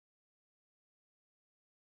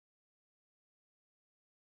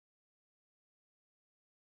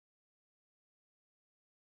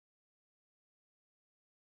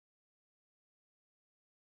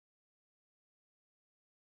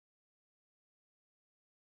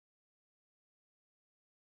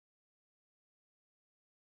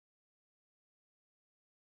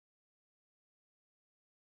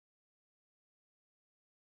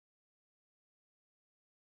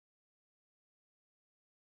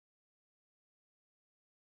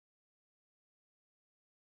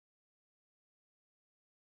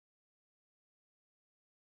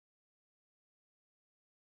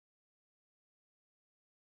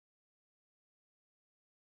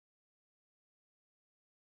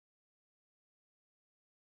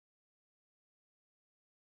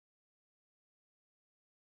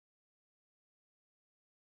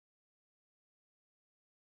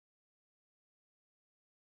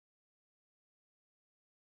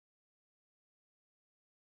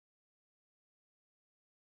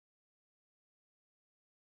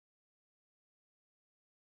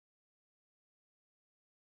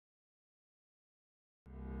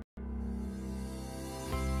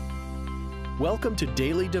Welcome to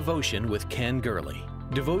Daily Devotion with Ken Gurley.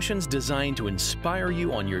 Devotions designed to inspire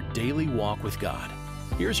you on your daily walk with God.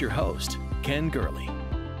 Here's your host, Ken Gurley.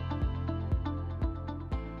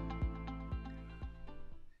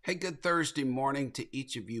 Hey, good Thursday morning to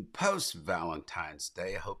each of you post-Valentine's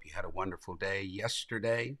Day. I hope you had a wonderful day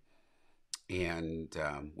yesterday. And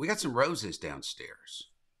we got some roses downstairs.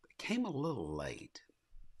 They came a little late,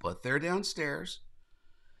 but they're downstairs.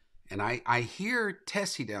 And I hear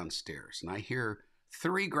Tessie downstairs, and I hear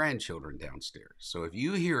 3 grandchildren downstairs. So if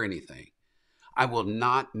you hear anything, I will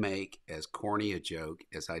not make as corny a joke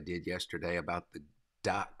as I did yesterday about the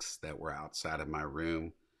ducks that were outside of my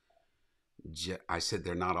room. I said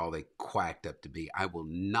they're not all they quacked up to be. I will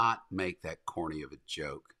not make that corny of a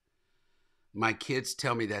joke. My kids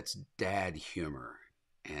tell me that's dad humor,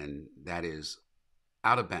 and that is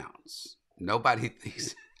out of bounds. Nobody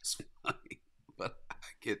thinks it's funny, but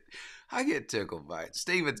I get tickled by it.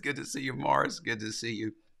 Steve, it's good to see you. Morris, good to see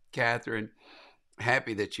you. Catherine,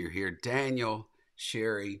 happy that you're here. Daniel,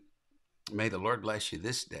 Sherry, may the Lord bless you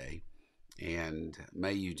this day, and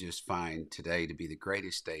may you just find today to be the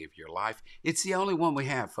greatest day of your life. It's the only one we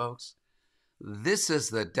have, folks. This is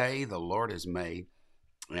the day the Lord has made,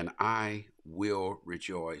 and I will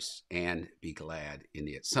rejoice and be glad in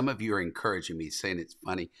it. Some of you are encouraging me, saying it's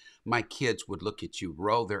funny. My kids would look at you,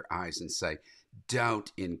 roll their eyes, and say,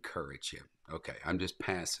 "Don't encourage him." Okay, I'm just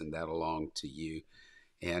passing that along to you.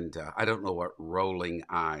 And I don't know what rolling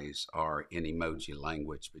eyes are in emoji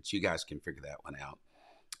language, but you guys can figure that one out.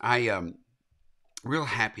 I am real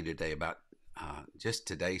happy today about just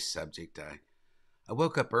today's subject. I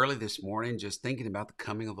woke up early this morning just thinking about the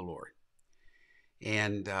coming of the Lord.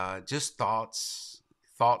 And just thoughts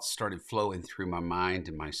started flowing through my mind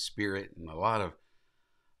and my spirit, and a lot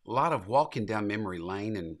of walking down memory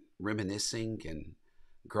lane and reminiscing and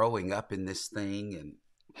growing up in this thing and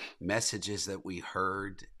messages that we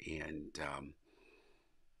heard. And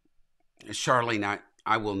Charlene,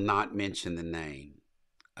 I will not mention the name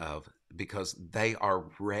of, because they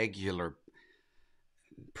are regular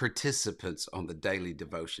participants on the Daily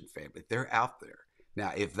Devotion family. They're out there.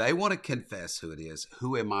 Now, if they want to confess who it is,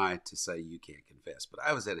 who am I to say you can't confess? But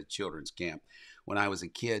I was at a children's camp when I was a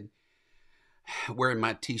kid, wearing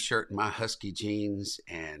my t-shirt and my Husky jeans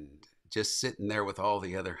and just sitting there with all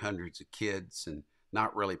the other hundreds of kids and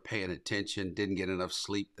not really paying attention, didn't get enough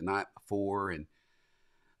sleep the night before.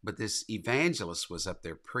 But this evangelist was up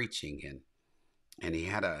there preaching, and he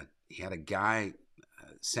had a guy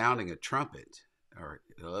sounding a trumpet. Or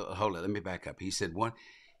hold it, let me back up. He said,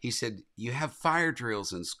 you have fire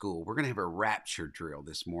drills in school. We're going to have a rapture drill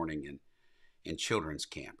this morning in children's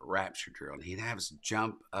camp, a rapture drill. And he'd have us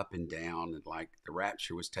jump up and down, and like the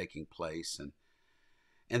rapture was taking place. And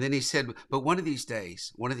then he said, but one of these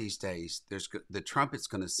days, the trumpet's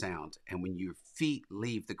going to sound. And when your feet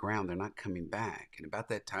leave the ground, they're not coming back. And about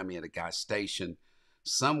that time, he had a guy stationed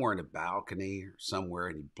somewhere in a balcony or somewhere,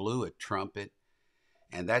 and he blew a trumpet.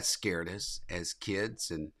 And that scared us as kids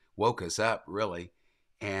and woke us up, really.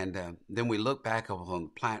 And then we looked back up on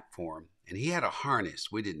the platform, and he had a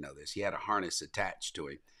harness. We didn't know this. He had a harness attached to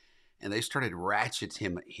him. And they started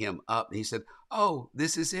ratcheting him up. And he said, "Oh,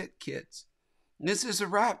 this is it, kids. This is a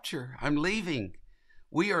rapture. I'm leaving.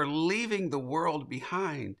 We are leaving the world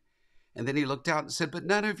behind." And then he looked out and said, "But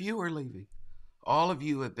none of you are leaving. All of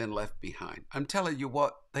you have been left behind." I'm telling you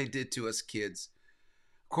what they did to us kids.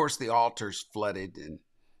 Of course, the altars flooded,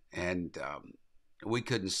 and we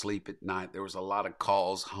couldn't sleep at night. There was a lot of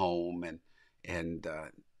calls home, and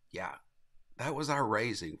yeah, that was our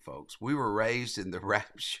raising, folks. We were raised in the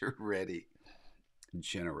rapture-ready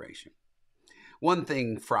generation. One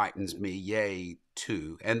thing frightens me, yea,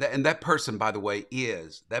 two, and that person, by the way,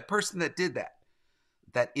 is that person that did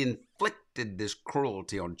that inflicted this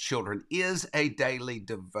cruelty on children, is a Daily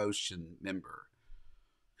Devotion member.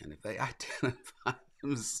 And if they identify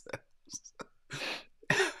themselves,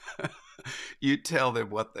 you tell them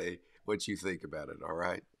what you think about it, all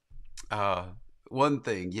right? One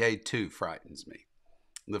thing, yea, two, frightens me.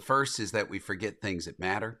 The first is that we forget things that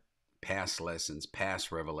matter, past lessons,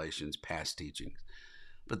 past revelations, past teachings.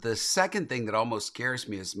 But the second thing that almost scares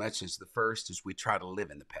me as much as the first is we try to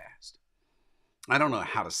live in the past. I don't know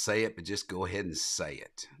how to say it, but just go ahead and say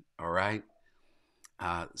it, all right?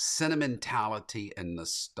 Sentimentality and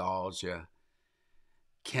nostalgia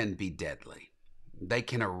can be deadly. They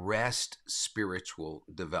can arrest spiritual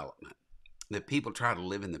development. That people try to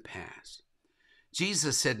live in the past.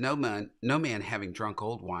 Jesus said, no man having drunk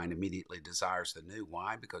old wine immediately desires the new.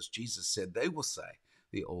 Why? Because Jesus said they will say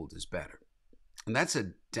the old is better. And that's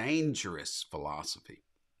a dangerous philosophy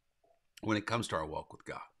when it comes to our walk with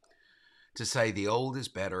God. to say the old is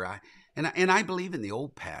better. And I believe in the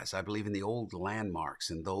old paths. I believe in the old landmarks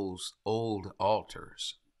and those old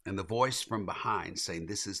altars and the voice from behind saying,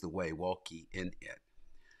 "This is the way, walk ye in it."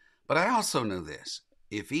 But I also know this: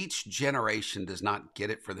 if each generation does not get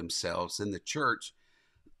it for themselves, then the church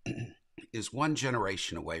is one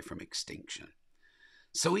generation away from extinction.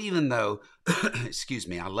 So even though, excuse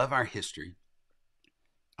me, I love our history,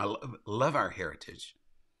 I love our heritage,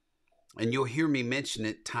 and you'll hear me mention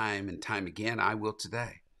it time and time again, I will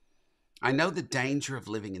today. I know the danger of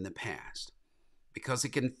living in the past because it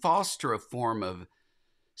can foster a form of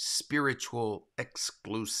spiritual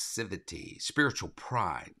exclusivity, spiritual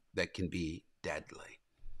pride that can be deadly.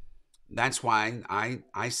 That's why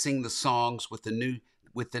I sing the songs with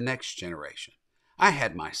the next generation. I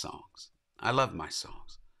had my songs. I love my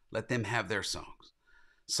songs. Let them have their songs.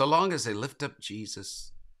 So long as they lift up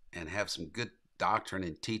Jesus and have some good doctrine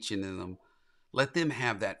and teaching in them, let them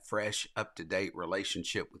have that fresh, up-to-date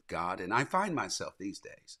relationship with God. And I find myself these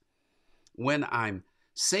days, when I'm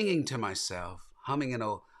singing to myself, humming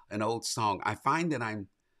an old song, I find that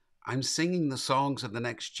I'm singing the songs of the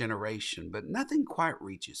next generation, but nothing quite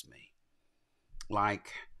reaches me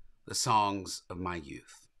like the songs of my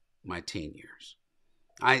youth, my teen years.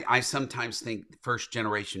 I sometimes think first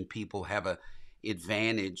generation people have a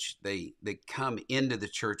advantage. They come into the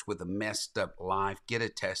church with a messed up life, get a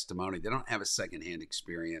testimony. They don't have a secondhand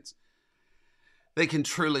experience. They can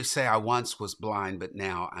truly say, "I once was blind, but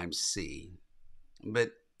now I'm seeing."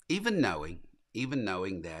 But even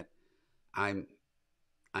knowing that I'm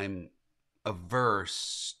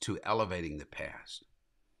averse to elevating the past.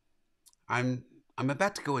 I'm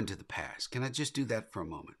about to go into the past. Can I just do that for a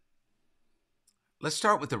moment? Let's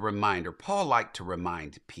start with a reminder. Paul liked to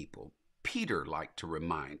remind people. Peter liked to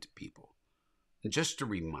remind people. And just a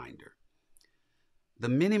reminder. The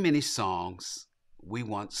many, many songs we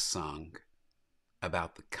once sung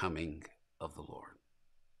about the coming of the Lord.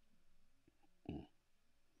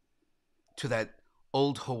 To that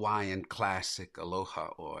old Hawaiian classic,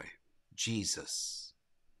 Aloha Oi, Jesus.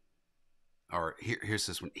 Or here's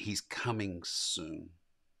this one. He's coming soon.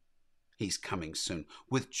 He's coming soon.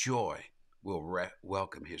 With joy, we'll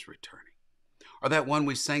welcome his returning. Or that one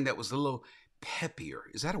we sang that was a little peppier.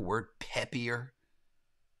 Is that a word, peppier?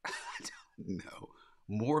 I don't know.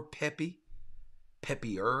 More peppy?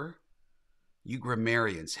 Peppier? You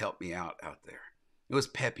grammarians help me out there. It was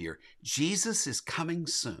peppier. Jesus is coming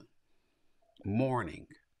soon. Morning,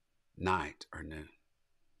 night, or noon.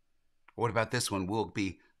 What about this one? We'll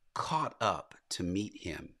be caught up to meet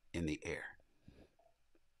him in the air.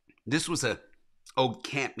 This was a old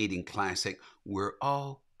camp meeting classic. We're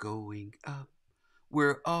all going up.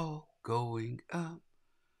 We're all going up.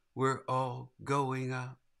 We're all going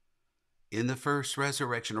up in the first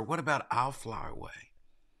resurrection. Or what about I'll fly away?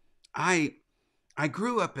 I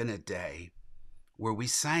grew up in a day where we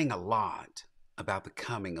sang a lot about the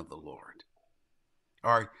coming of the Lord.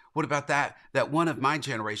 Or what about that one of my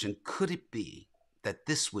generation? Could it be that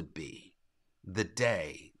this would be the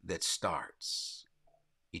day that starts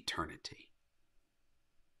eternity?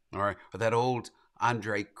 Or that old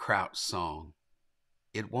Andre Crouch song,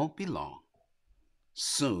 "It won't be long.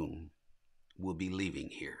 Soon we'll be leaving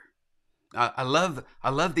here." I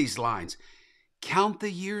love these lines. Count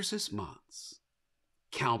the years as months.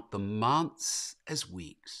 Count the months as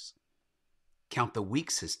weeks. Count the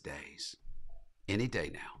weeks as days. Any day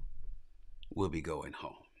now, we'll be going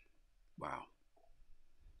home. Wow.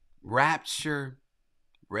 Rapture,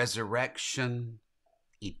 resurrection,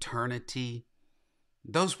 eternity,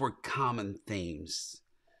 those were common themes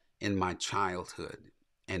in my childhood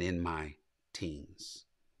and in my teens.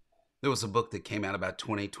 There was a book that came out about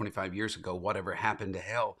 20, 25 years ago, Whatever Happened to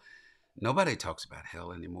Hell. Nobody talks about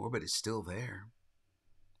hell anymore, but it's still there.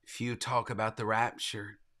 Few talk about the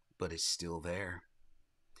rapture, but it's still there.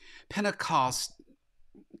 Pentecost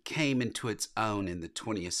came into its own in the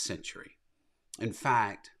 20th century. In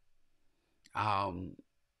fact,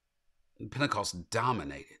 Pentecost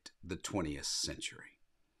dominated the 20th century.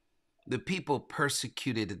 The people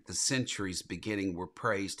persecuted at the century's beginning were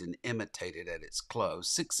praised and imitated at its close.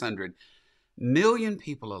 600 million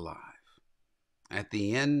people alive at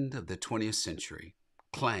the end of the 20th century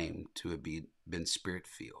claimed to have been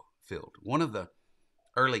spirit-filled. One of the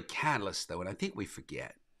early catalysts, though, and I think we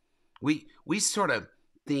forget, we sort of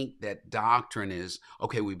think that doctrine is,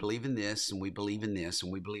 okay, we believe in this, and we believe in this,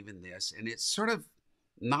 and we believe in this, and it's sort of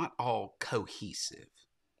not all cohesive,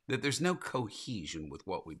 that there's no cohesion with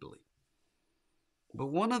what we believe. But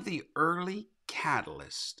one of the early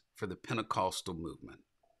catalysts for the Pentecostal movement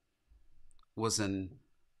was an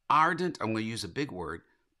ardent, I'm going to use a big word,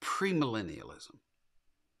 premillennialism.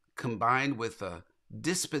 combined with a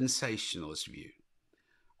dispensationalist view.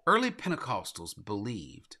 Early Pentecostals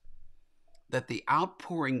believed that the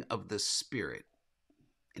outpouring of the Spirit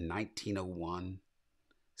in 1901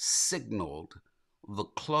 signaled the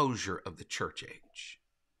closure of the church age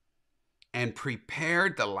and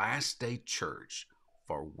prepared the last day church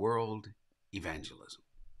for world evangelism.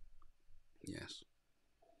 Yes.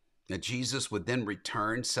 Now, Jesus would then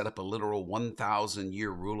return, set up a literal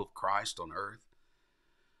 1,000-year rule of Christ on earth.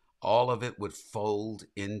 All of it would fold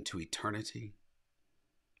into eternity.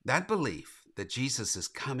 That belief that Jesus is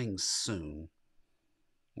coming soon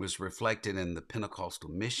was reflected in the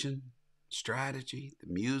Pentecostal mission, strategy,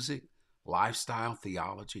 the music, lifestyle,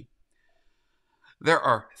 theology. There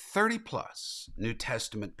are 30 plus New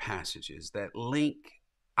Testament passages that link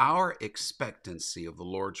our expectancy of the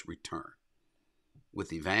Lord's return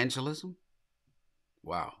with evangelism.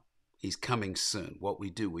 Wow, he's coming soon. What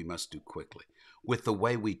we do, we must do quickly. With the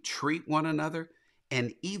way we treat one another,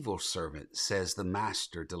 an evil servant says the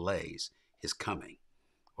master delays his coming.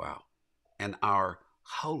 Wow. And our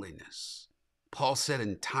holiness. Paul said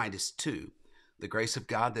in Titus 2, the grace of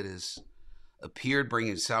God that has appeared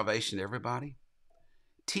bringing salvation to everybody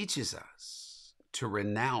teaches us to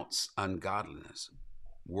renounce ungodliness,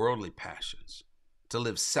 worldly passions, to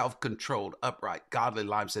live self-controlled, upright, godly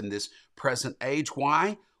lives in this present age.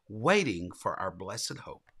 Why? Waiting for our blessed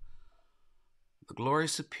hope, the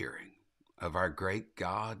glorious appearing of our great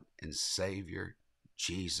God and Savior,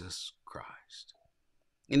 Jesus Christ.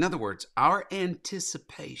 In other words, our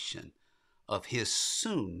anticipation of his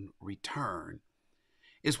soon return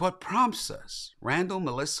is what prompts us, Randall,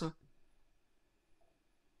 Melissa,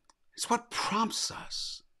 it's what prompts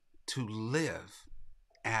us to live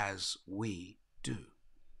as we do.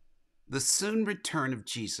 The soon return of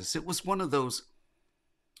Jesus, it was one of those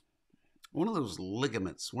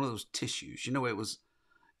ligaments, one of those tissues. You know, it was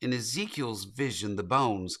in Ezekiel's vision, the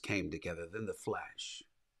bones came together, then the flesh.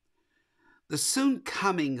 The soon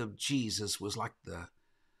coming of Jesus was like the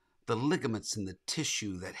ligaments and the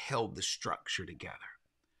tissue that held the structure together.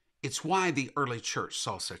 It's why the early church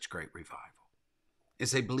saw such great revival,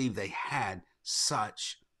 is they believed they had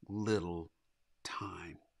such little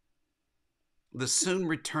time. The soon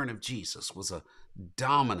return of Jesus was a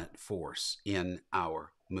dominant force in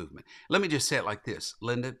our movement. Let me just say it like this.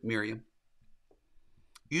 Linda, Miriam,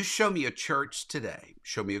 you show me a church today,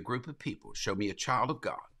 show me a group of people, show me a child of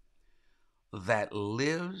God that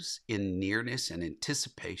lives in nearness and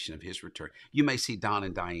anticipation of his return. You may see Don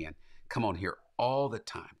and Diane come on here all the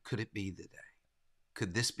time. Could it be the day?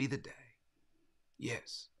 Could this be the day?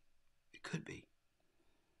 Yes, it could be.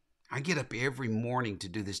 I get up every morning to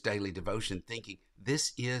do this daily devotion thinking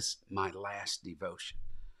this is my last devotion.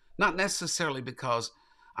 Not necessarily because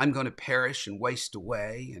I'm going to perish and waste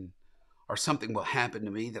away or something will happen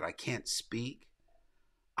to me that I can't speak.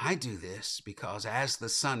 I do this because as the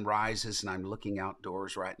sun rises and I'm looking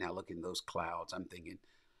outdoors right now, looking at those clouds, I'm thinking,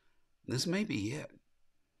 this may be it.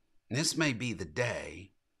 This may be the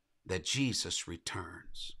day that Jesus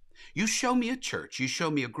returns. You show me a church, you show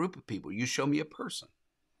me a group of people, you show me a person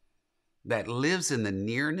that lives in the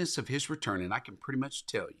nearness of his return, and I can pretty much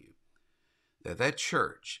tell you that that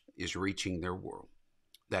church is reaching their world.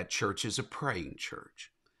 That church is a praying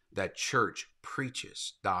church. That church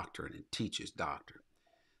preaches doctrine and teaches doctrine.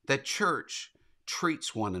 That church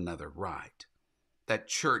treats one another right. That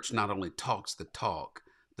church not only talks the talk,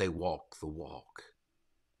 they walk the walk.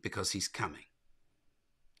 Because he's coming.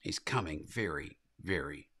 He's coming very,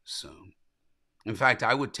 very soon. In fact,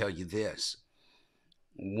 I would tell you this.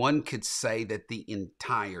 One could say that the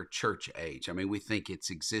entire church age, I mean, we think it's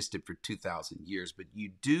existed for 2,000 years, but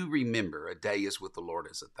you do remember a day is with the Lord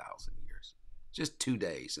as 1,000 years. Just 2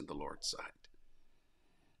 days in the Lord's sight.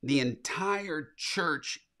 The entire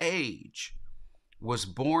church age was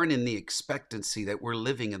born in the expectancy that we're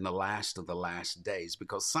living in the last of the last days,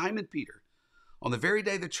 because Simon Peter, on the very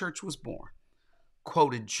day the church was born,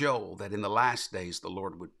 quoted Joel that in the last days the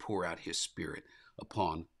Lord would pour out his Spirit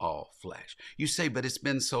upon all flesh. You say, but it's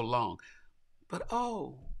been so long. But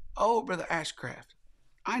oh, Brother Ashcraft,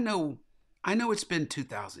 I know it's been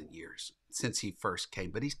 2,000 years since he first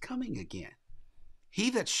came, but he's coming again. He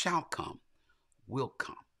that shall come will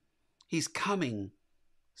come. He's coming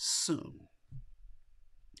soon.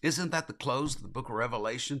 Isn't that the close of the book of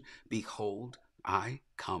Revelation? Behold, I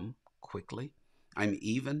come quickly. I'm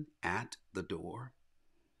even at the door.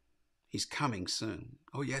 He's coming soon.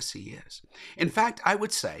 Oh, yes, he is. In fact, I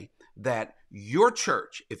would say that your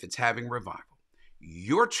church, if it's having revival,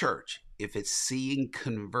 your church, if it's seeing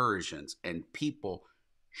conversions and people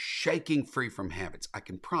shaking free from habits, I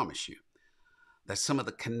can promise you that some of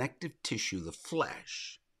the connective tissue, the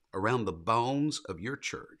flesh, around the bones of your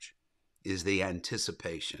church is the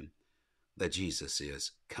anticipation that Jesus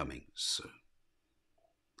is coming soon.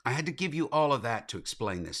 I had to give you all of that to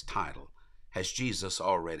explain this title, Has Jesus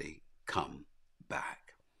Already Come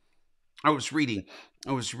Back? I was reading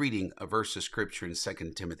a verse of scripture in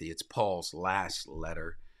 2 Timothy. It's Paul's last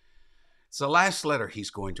letter. It's the last letter he's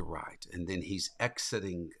going to write, and then he's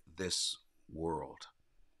exiting this world.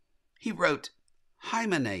 He wrote,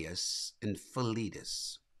 Hymenaeus and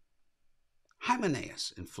Philetus.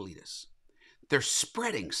 Hymenaeus and Philetus. They're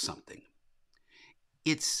spreading something.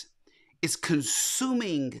 It's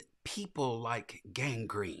consuming people like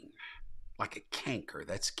gangrene, like a canker.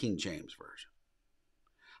 That's King James Version.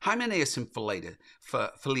 Hymenaeus and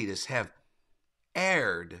Philetus have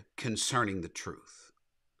erred concerning the truth,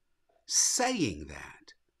 saying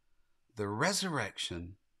that the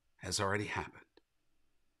resurrection has already happened.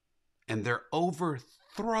 And they're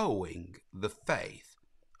overthrowing the faith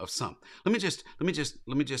of some. Let me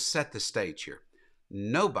just set the stage here.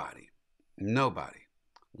 Nobody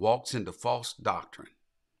walks into false doctrine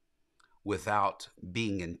without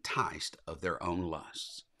being enticed of their own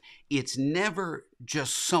lusts. It's never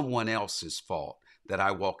just someone else's fault that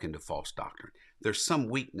I walk into false doctrine. There's some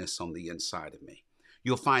weakness on the inside of me.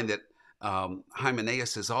 You'll find that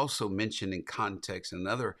Hymenaeus is also mentioned in context in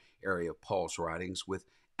another area of Paul's writings with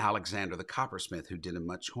Alexander the coppersmith, who did him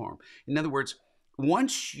much harm. In other words,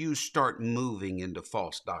 once you start moving into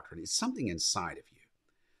false doctrine, it's something inside of you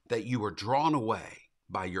that you are drawn away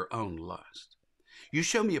by your own lust. You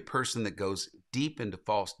show me a person that goes deep into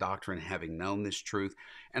false doctrine, having known this truth,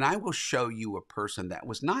 and I will show you a person that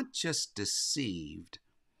was not just deceived,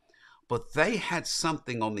 but they had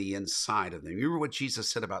something on the inside of them. You remember what Jesus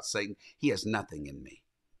said about Satan? He has nothing in me.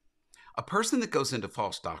 A person that goes into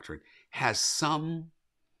false doctrine has some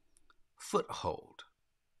foothold,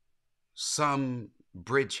 some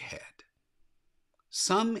bridgehead,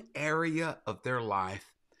 some area of their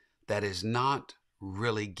life that is not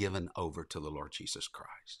really given over to the Lord Jesus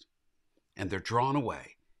Christ. And they're drawn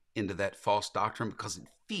away into that false doctrine because it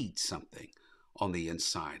feeds something on the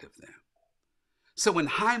inside of them. So when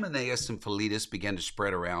Hymenaeus and Philetus began to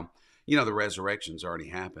spread around, the resurrection's already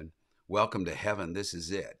happened. Welcome to heaven. This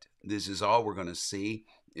is it. This is all we're going to see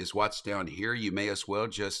is what's down here. You may as well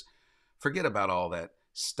just forget about all that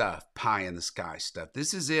stuff, pie in the sky stuff.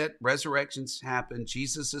 This is it. Resurrection's happened.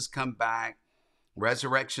 Jesus has come back.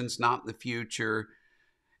 Resurrection's not in the future.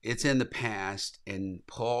 It's in the past. And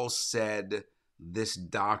Paul said this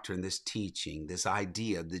doctrine, this teaching, this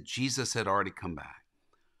idea that Jesus had already come back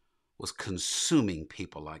was consuming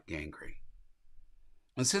people like gangrene.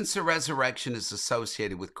 And since the resurrection is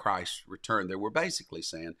associated with Christ's return, they were basically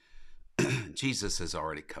saying, Jesus has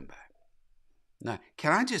already come back. Now,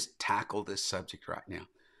 can I just tackle this subject right now?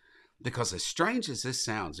 Because as strange as this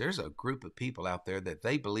sounds, there's a group of people out there that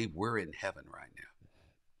they believe we're in heaven right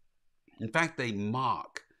now. In fact, they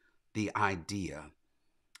mock the idea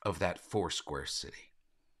of that Foursquare city,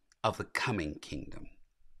 of the coming kingdom.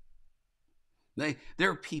 There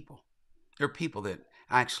are people that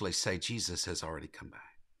actually say Jesus has already come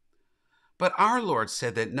back. But our Lord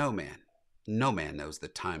said that no man knows the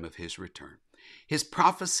time of his return. His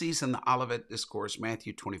prophecies in the Olivet Discourse,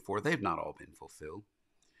 Matthew 24, they've not all been fulfilled.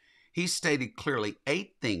 He stated clearly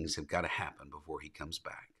 8 things have got to happen before he comes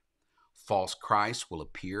back. False Christ will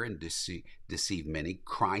appear and deceive many.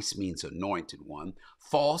 Christ means anointed one.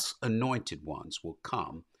 False anointed ones will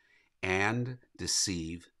come and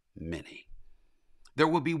deceive many. There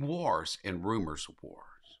will be wars and rumors of wars.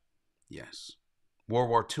 Yes. World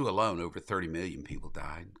War II alone, over 30 million people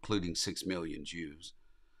died, including 6 million Jews.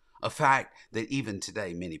 A fact that even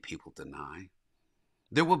today many people deny.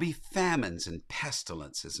 There will be famines and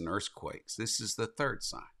pestilences and earthquakes. This is the third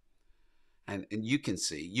sign. And you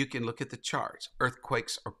can look at the charts.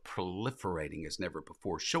 Earthquakes are proliferating as never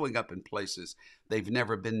before, showing up in places they've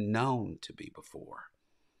never been known to be before.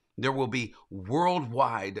 There will be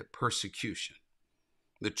worldwide persecution.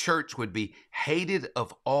 The church would be hated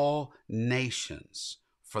of all nations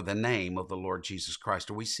for the name of the Lord Jesus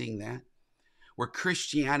Christ. Are we seeing that? Where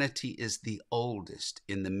Christianity is the oldest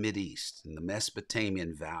in the Mideast, in the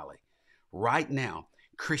Mesopotamian Valley. Right now,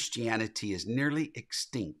 Christianity is nearly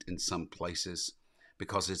extinct in some places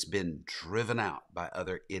because it's been driven out by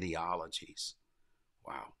other ideologies.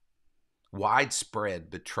 Wow.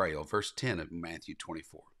 Widespread betrayal. Verse 10 of Matthew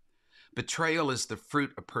 24. Betrayal is the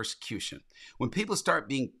fruit of persecution. When people start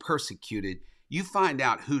being persecuted, you find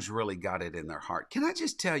out who's really got it in their heart. Can I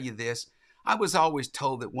just tell you this? I was always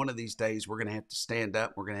told that one of these days we're going to have to stand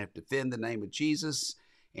up. We're going to have to defend the name of Jesus.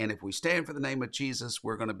 And if we stand for the name of Jesus,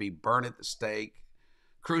 we're going to be burned at the stake,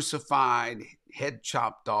 crucified, head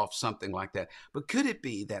chopped off, something like that. But could it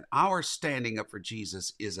be that our standing up for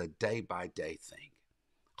Jesus is a day-by-day thing,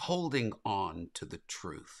 holding on to the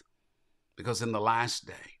truth? Because in the last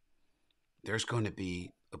day, there's going to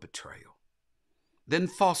be a betrayal. Then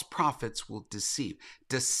false prophets will deceive.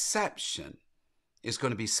 Deception is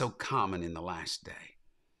going to be so common in the last day.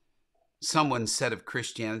 Someone said of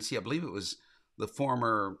Christianity, I believe it was the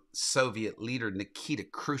former Soviet leader Nikita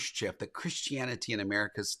Khrushchev, that Christianity in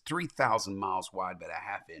America is 3,000 miles wide but a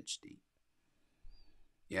half-inch deep.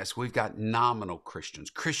 Yes, we've got nominal Christians,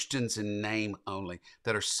 Christians in name only,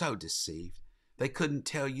 that are so deceived. They couldn't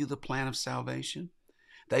tell you the plan of salvation.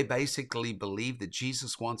 They basically believe that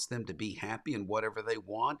Jesus wants them to be happy, and whatever they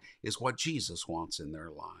want is what Jesus wants in their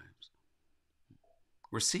lives.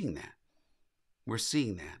 We're seeing that. We're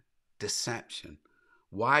seeing that. Deception,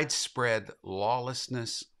 widespread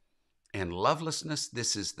lawlessness, and lovelessness.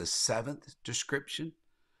 This is the seventh description.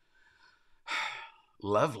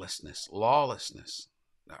 Lovelessness, lawlessness.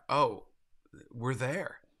 Oh, we're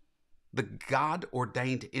there. The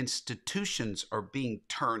God-ordained institutions are being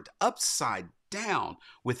turned upside down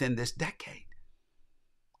within this decade.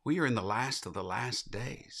 We are in the last of the last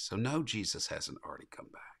days, so no, Jesus hasn't already come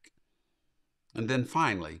back. And then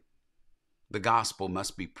finally, the gospel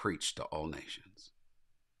must be preached to all nations.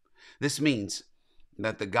 This means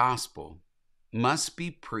that the gospel must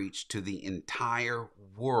be preached to the entire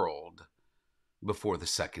world before the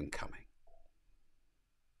second coming.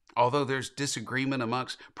 Although there's disagreement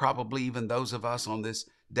amongst probably even those of us on this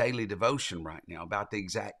daily devotion right now about the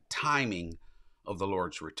exact timing of the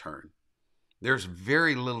Lord's return, there's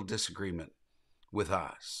very little disagreement with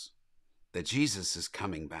us that Jesus is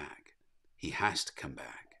coming back. He has to come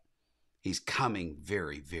back. He's coming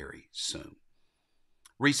very, very soon.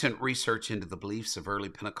 Recent research into the beliefs of early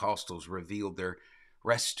Pentecostals revealed their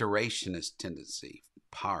restorationist tendency.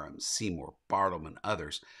 Parham, Seymour, Bartlett, and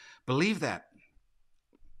others believe that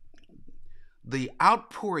the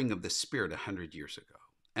outpouring of the Spirit 100 years ago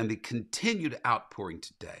and the continued outpouring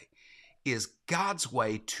today is God's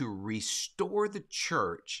way to restore the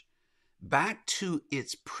church back to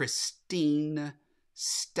its pristine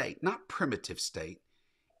state, not primitive state,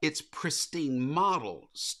 its pristine model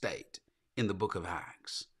state in the book of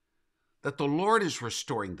Acts. That the Lord is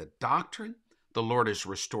restoring the doctrine, the Lord is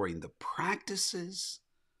restoring the practices.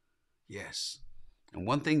 Yes, and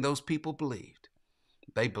one thing those people believed,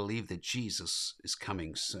 they believed that Jesus is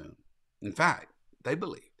coming soon. In fact, they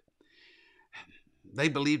believed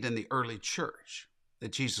in the early church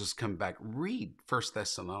that Jesus was coming back. Read 1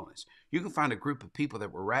 Thessalonians. You can find a group of people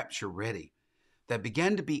that were rapture ready, that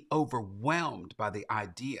began to be overwhelmed by the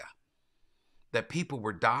idea that people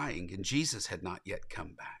were dying and Jesus had not yet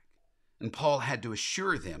come back. And Paul had to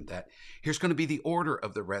assure them that here's going to be the order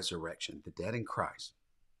of the resurrection. The dead in Christ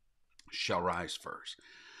shall rise first.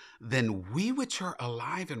 Then we which are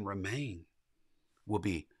alive and remain will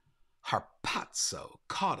be harpazo,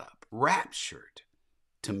 caught up, raptured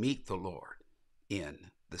to meet the Lord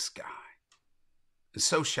in the sky. And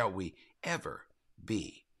so shall we ever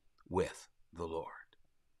be with the Lord.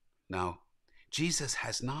 Now, Jesus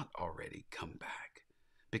has not already come back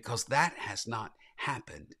because that has not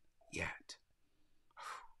happened yet.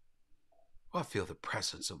 Well, I feel the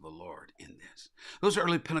presence of the Lord in this. Those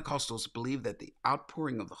early Pentecostals believed that the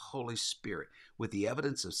outpouring of the Holy Spirit with the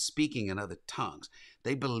evidence of speaking in other tongues,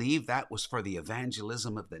 they believed that was for the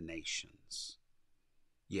evangelism of the nations.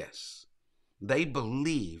 Yes, they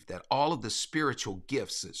believed that all of the spiritual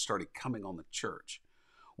gifts that started coming on the church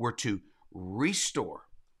were to restore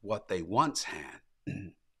what they once had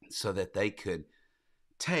so that they could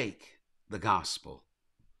take the gospel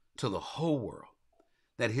to the whole world,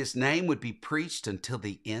 that his name would be preached until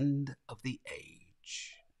the end of the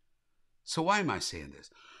age. So why am I saying this?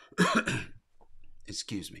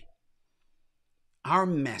 Excuse me. Our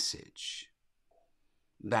message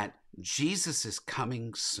that Jesus is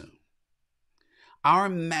coming soon, our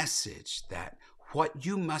message that what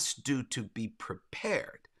you must do to be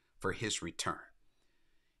prepared for his return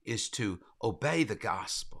is to obey the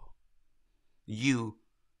gospel. You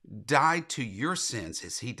died to your sins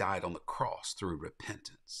as he died on the cross through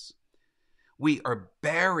repentance. We are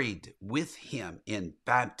buried with him in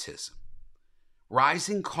baptism,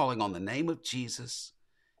 rising, calling on the name of Jesus,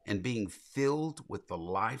 and being filled with the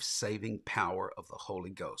life-saving power of the Holy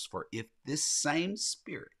Ghost. For if this same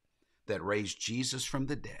Spirit that raised Jesus from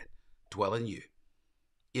the dead dwell in you,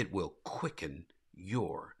 it will quicken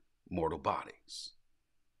your mortal bodies.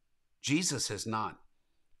 Jesus has not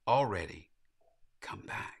already come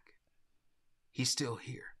back. He's still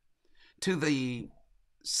here. To the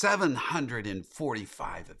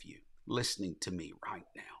 745 of you listening to me right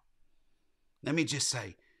now, let me just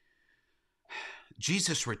say,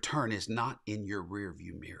 Jesus' return is not in your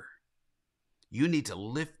rearview mirror. You need to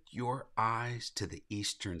lift your eyes to the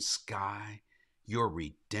eastern sky. Your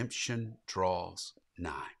redemption draws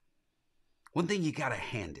nigh. One thing you got to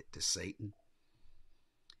hand it to Satan.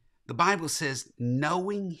 The Bible says,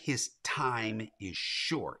 knowing his time is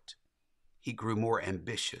short, he grew more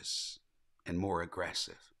ambitious and more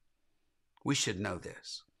aggressive. We should know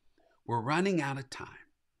this. We're running out of time.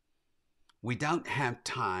 We don't have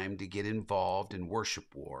time to get involved in worship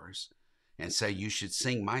wars and say, you should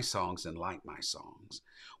sing my songs and like my songs.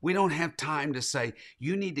 We don't have time to say,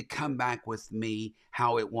 you need to come back with me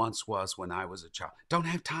how it once was when I was a child. Don't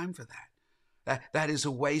have time for that. That is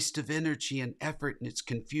a waste of energy and effort, and it's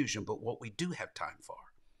confusion. But what we do have time for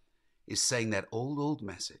is saying that old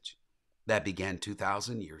message that began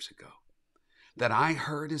 2,000 years ago, that I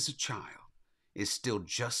heard as a child, is still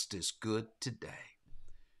just as good today.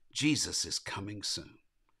 Jesus is coming soon.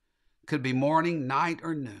 Could be morning, night,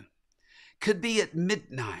 or noon. Could be at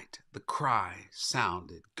midnight. The cry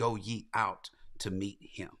sounded, go ye out to meet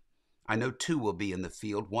him. I know 2 will be in the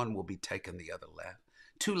field. 1 will be taken, the other left.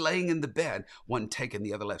 2 laying in the bed, 1 taken,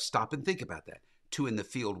 the other left. Stop and think about that. 2 in the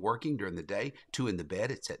field working during the day, 2 in the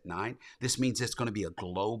bed, it's at night. This means it's going to be a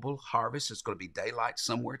global harvest. It's going to be daylight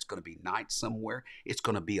somewhere. It's going to be night somewhere. It's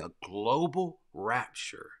going to be a global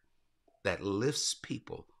rapture that lifts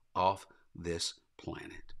people off this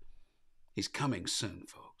planet. He's coming soon,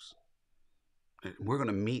 folks. We're going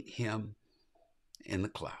to meet him in the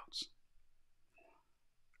clouds.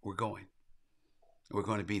 We're going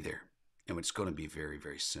to be there, and it's going to be very,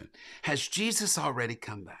 very soon. Has Jesus already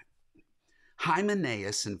come back?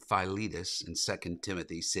 Hymenaeus and Philetus in 2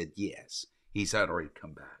 Timothy said yes, he's already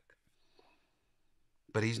come back.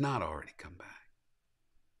 But he's not already come back.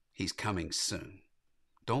 He's coming soon.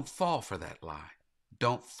 Don't fall for that lie.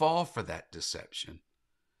 Don't fall for that deception.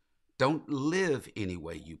 Don't live any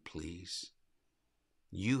way you please.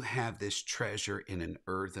 You have this treasure in an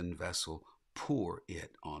earthen vessel. Pour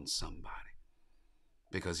it on somebody,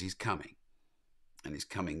 because he's coming, and he's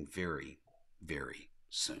coming very, very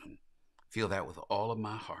soon. Feel that with all of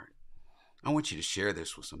my heart. I want you to share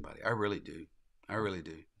this with somebody. I really do. I really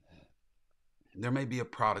do. There may be a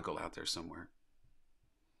prodigal out there somewhere.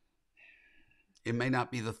 It may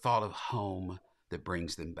not be the thought of home that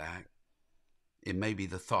brings them back. It may be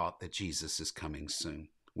the thought that Jesus is coming soon.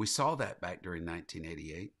 We saw that back during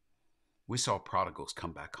 1988. We saw prodigals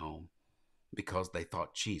come back home because they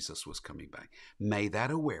thought Jesus was coming back. May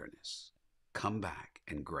that awareness come back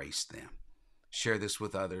and grace them. Share this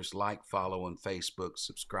with others. Like, follow on Facebook,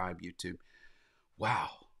 subscribe, YouTube. Wow,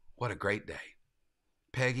 what a great day.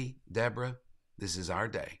 Peggy, Deborah, this is our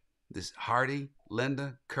day. This Hardy,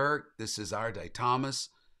 Linda, Kurt, this is our day. Thomas,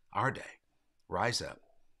 our day. Rise up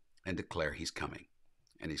and declare he's coming,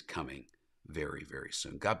 and he's coming very, very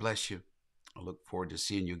soon. God bless you. I look forward to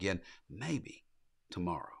seeing you again, maybe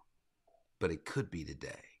tomorrow, but it could be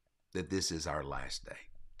today that this is our last day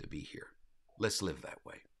to be here. Let's live that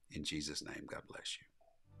way. In Jesus' name, God bless you.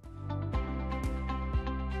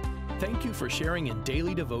 Thank you for sharing in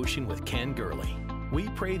Daily Devotion with Ken Gurley. We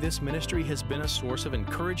pray this ministry has been a source of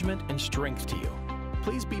encouragement and strength to you.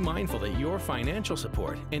 Please be mindful that your financial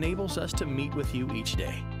support enables us to meet with you each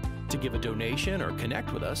day. To give a donation or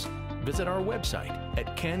connect with us, visit our website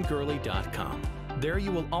at kengurley.com. There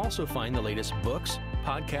you will also find the latest books,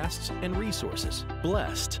 podcasts, and resources.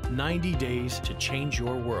 Blessed 90 Days to Change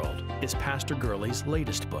Your World is Pastor Gurley's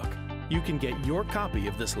latest book. You can get your copy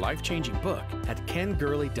of this life-changing book at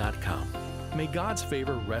kengurley.com. May God's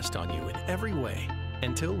favor rest on you in every way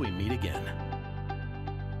until we meet again.